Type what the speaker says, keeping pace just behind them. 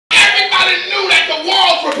Everybody knew that the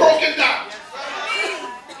walls were broken down.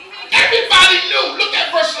 Everybody knew. Look at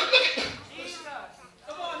verse.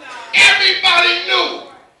 Everybody knew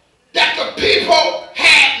that the people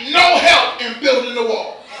had no help in building the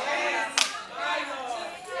wall.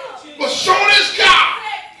 But soon as God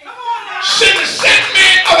sent the set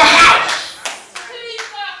man of the house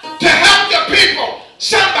to help the people,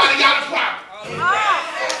 somebody got a problem.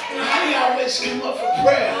 How do you always come up for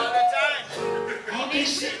prayer? Always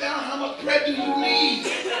sit down. How much prayer do you need?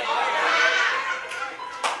 They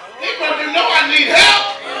want to know I need help.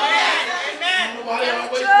 Nobody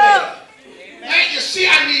always there. Man, you see,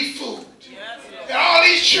 I need food. Got all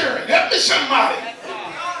these children. Help me, somebody.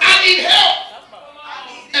 I need help.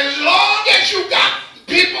 And as long as you got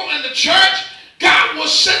people in the church, God will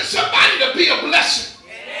send somebody to be a blessing.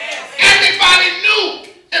 Everybody knew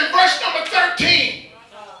in verse number 13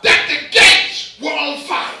 that the gates were on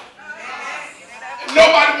fire. And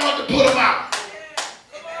nobody wanted to put them out.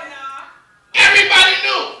 Everybody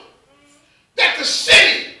knew that the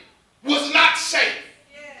city was not safe.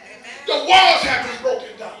 The walls had been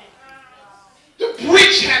broken down. The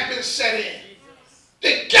breach had been set in.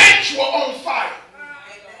 The gates were on fire.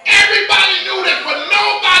 Everybody knew that, but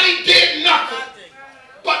nobody did nothing.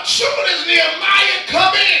 But soon as Nehemiah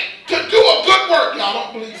come in to do a good work, y'all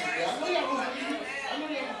don't believe me. I know y'all don't believe me.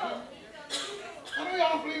 I know y'all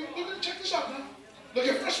don't believe me. Look at, check this out now. Look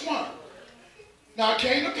at verse 1. Now it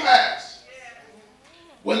came to pass,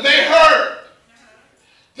 when they heard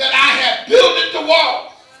that I had builded the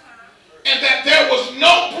wall, and that there was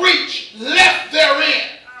no breach left therein.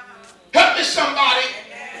 Help me, somebody.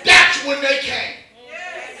 That's when they came.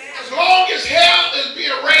 As long as hell is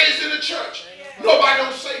being raised in the church, nobody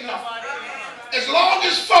don't say nothing. As long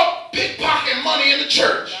as folk pickpocket money in the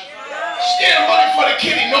church, stealing money for the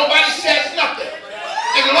kitty, nobody says nothing.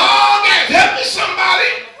 As long as, help me,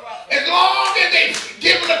 somebody, as long as they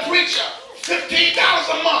giving the preacher $15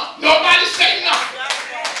 a month, nobody say nothing.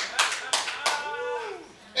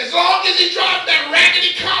 As long as he drives that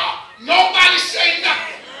raggedy car, nobody say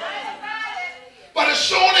nothing. But as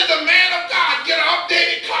soon as the man of God get an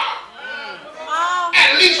updated car,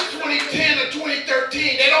 at least 2010 or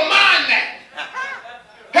 2013, they don't mind that.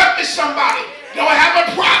 Help me, somebody. Don't have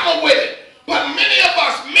a problem with it. But many of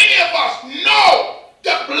us know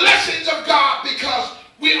the blessings of God because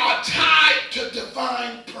we are tied to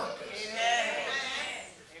divine purpose.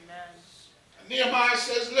 Amen. Nehemiah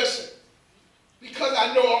says, listen, because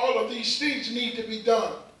I know all of these things need to be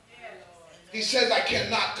done. He says, I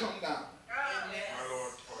cannot come down.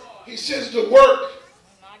 He says the work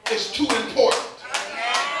is too important.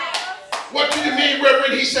 What do you mean,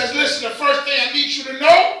 Reverend? He says, listen, the first thing I need you to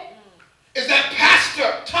know is that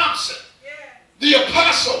Pastor Thompson, the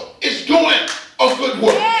apostle, is doing a good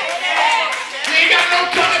work. He ain't got no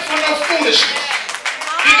time for no foolishness.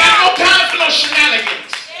 He ain't got no time for no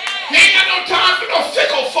shenanigans. He ain't got no time for no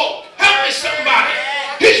fickle folk. Help me, somebody.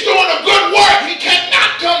 He's doing a good work. He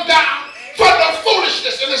cannot come down for no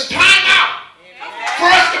foolishness. And it's time out for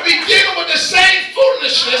us to be dealing with the same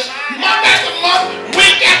foolishness month after month,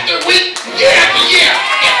 week after week, year after year.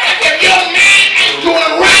 If your man ain't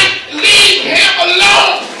doing right, leave him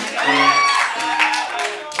alone.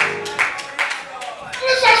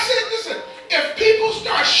 Listen, I said, listen, if people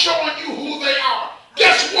start showing you who they are,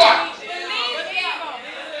 guess what?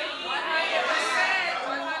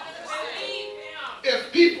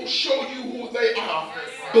 If people show you who they are,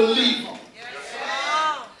 believe them.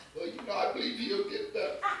 Well, you know, I believe he'll get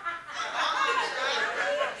better.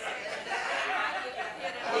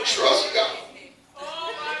 I trust God.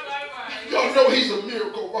 Y'all know he's a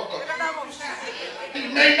miracle worker.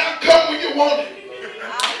 He may not come when you want him,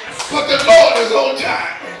 but the Lord is on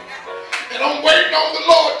time. And I'm waiting on the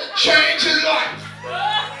Lord to change his life.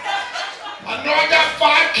 I know I got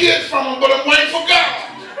 5 kids from him, but I'm waiting for God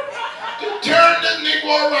to turn this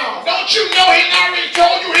Negro around. Don't you know he already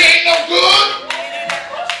told you he ain't no good?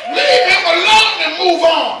 Leave him alone and move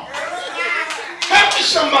on. Help me,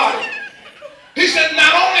 somebody. He said,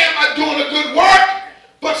 not only am I doing a good work,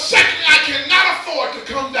 but secondly, I cannot afford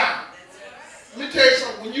to come down. Let me tell you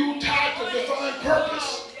something. When you tied to divine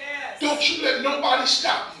purpose, don't you let nobody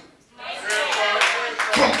stop you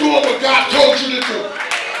from doing what God told you to do.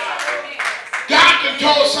 God can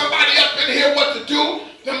told somebody up in here what to do.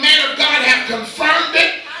 The man of God have confirmed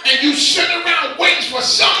it, and you sit around waiting for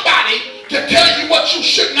somebody to tell you what you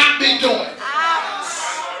should not be doing.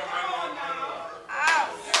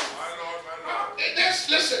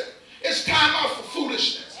 Listen, it's time out for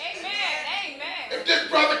foolishness. Amen. If this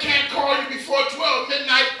brother can't call you before 12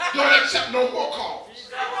 midnight, don't accept no more calls.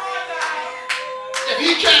 If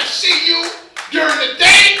he can't see you during the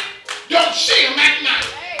day, don't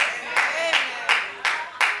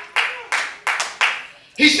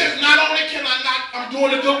He says, not only can I'm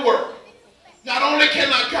doing a good work. Not only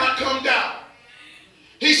can I not come down.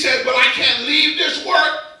 He said, but I can't leave this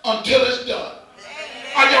work until it's done.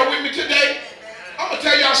 Are y'all with me today? I'm going to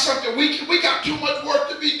tell y'all something. We got too much work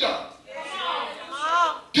to be done.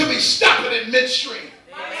 To be stopping in midstream.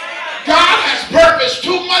 God has purposed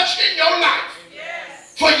too much in your life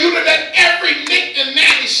for you to let every nick and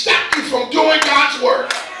nanny stop you from doing God's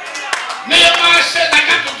work. Nehemiah said, I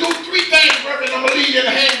got to do 3 things, Reverend. I'm going to leave you in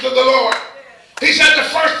the hands of the Lord. He said, the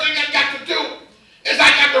first thing I got to do is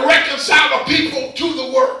I got to reconcile the people to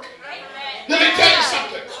the work. Let me tell you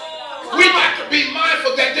something. We got to be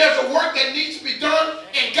mindful that there's a work that needs to be done,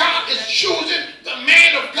 and God is choosing the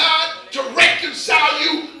man of God to reconcile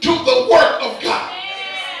you to the work of God.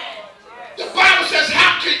 The Bible says,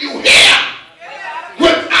 how can you hear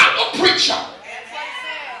without a preacher?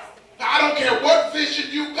 Now, I don't care what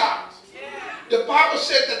vision you got. The Bible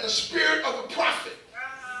said that the spirit of the prophet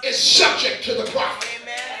is subject to the prophet.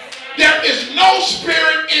 There is no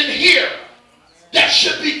spirit in here that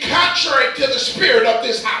should be contrary to the spirit of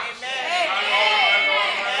this house.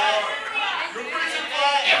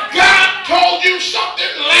 If God told you something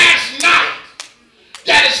last night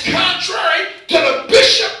that is contrary to the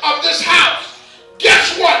bishop of this house,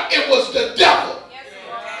 guess what? It was the devil.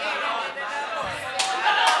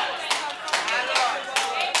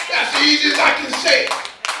 That's as easy as I can say it.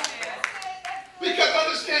 Because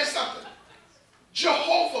understand something.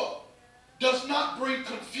 Jehovah does not bring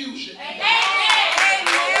confusion.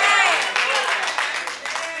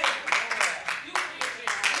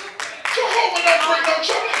 Jehovah don't bring no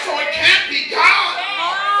trouble, so it can't be God.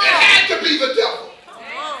 It had to be the devil.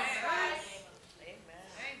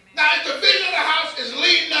 Now, if the vision of the house is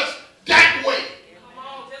leading us that way,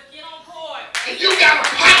 and you got a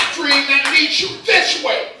pipe dream that leads you this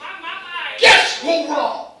way, guess who's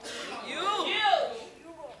wrong?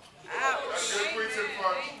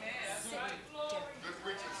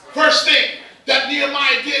 First thing that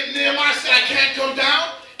Nehemiah did, Nehemiah said, I can't come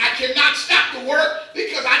down. I cannot stop the work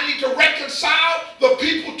because I need to reconcile the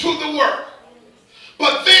people to the work.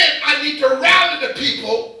 But then I need to rally the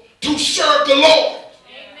people to serve the Lord.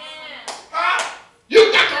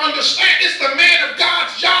 You got to understand it's the man of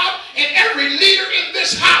God's job and every leader in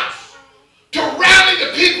this house to rally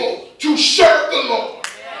the people to serve the Lord.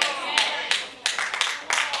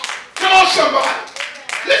 Come on, somebody.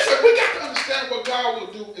 Listen, we got to understand what God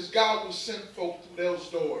will do is God will send folk through those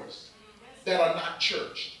doors that are not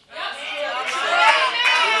churched.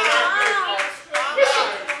 Listen,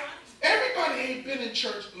 everybody ain't been in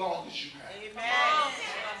church as long as you have.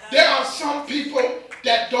 There are some people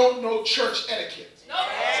that don't know church etiquette.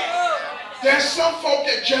 There's some folk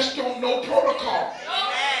that just don't know protocol.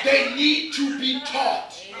 They need to be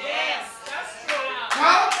taught.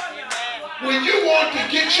 Huh? When you want to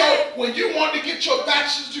get your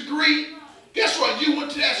bachelor's degree, guess what? You went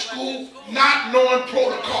to that school not knowing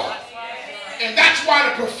protocol. And that's why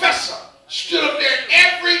the professor stood up there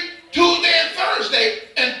every Tuesday and Thursday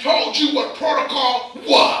and told you what protocol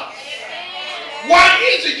was. Why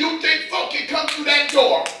is it you think folk can come through that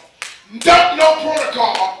door, don't know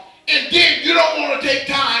protocol, and then you don't want to take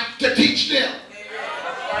time to teach them?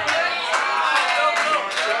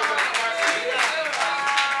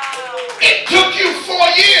 It took you 4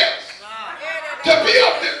 years to be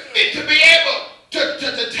able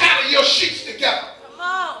to tally your sheets together.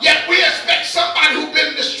 Yet we expect somebody who's been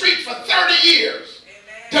in the street for 30 years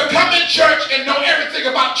to come in church and know everything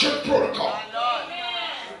about church protocol.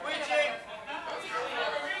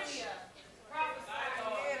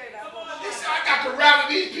 He said, I got to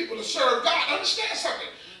rally these people to serve God. Understand something.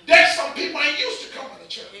 There's some people ain't used to coming to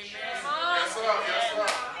church. Yes, sir. Yes, sir.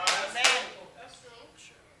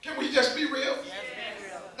 Can we just be real?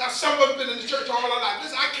 Now, some of us have been in the church all our life.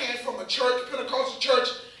 Listen, I came from a church, Pentecostal church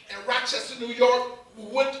in Rochester, New York. We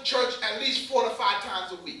went to church at least 4 to 5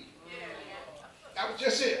 times a week. That was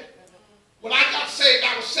just it. When I got saved,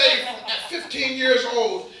 I was saved at 15 years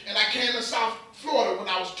old, and I came to South Florida when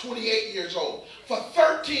I was 28 years old. For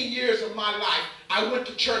 13 years of my life, I went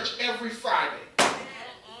to church every Friday.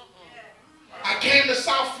 I came to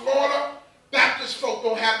South Florida. Baptist folk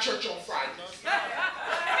don't have church on Fridays.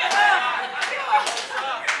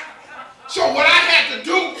 So what I had to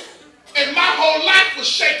do, and my whole life was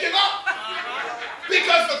shaken up.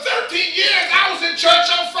 Because for 13 years, I was in church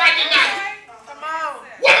on Friday night.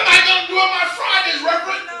 What am I going to do on my Fridays,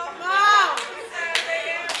 Reverend?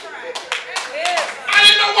 I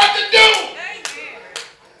didn't know what to do.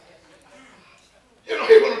 You know,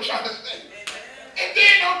 hear what I'm trying to say. And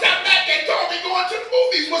then on top of that, they told me going to the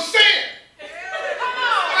movies was sin.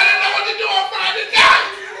 I didn't know what to do on Friday night.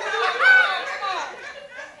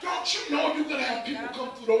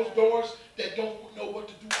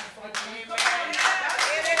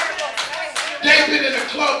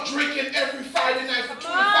 up drinking every Friday night for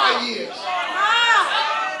 25 years.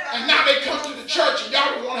 And now they come to the church and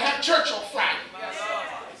y'all don't want to have church on Friday.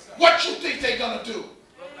 What you think they're going to do?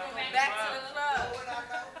 Back to the club.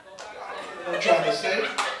 I'm trying to say.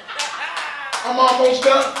 I'm almost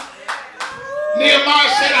done. Nehemiah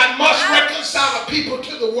said, I must reconcile the people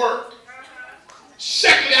to the work.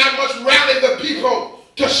 Secondly, I must rally the people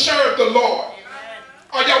to serve the Lord.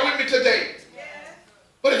 Are y'all with me today?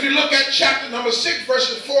 But if you look at chapter number 6,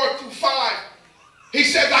 verses 4 through 5, he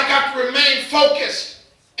says, I got to remain focused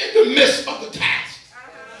in the midst of the task.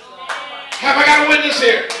 Have I got a witness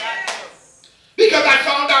here? Because I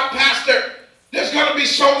found out, Pastor, there's going to be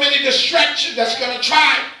so many distractions that's going to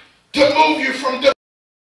try to move you from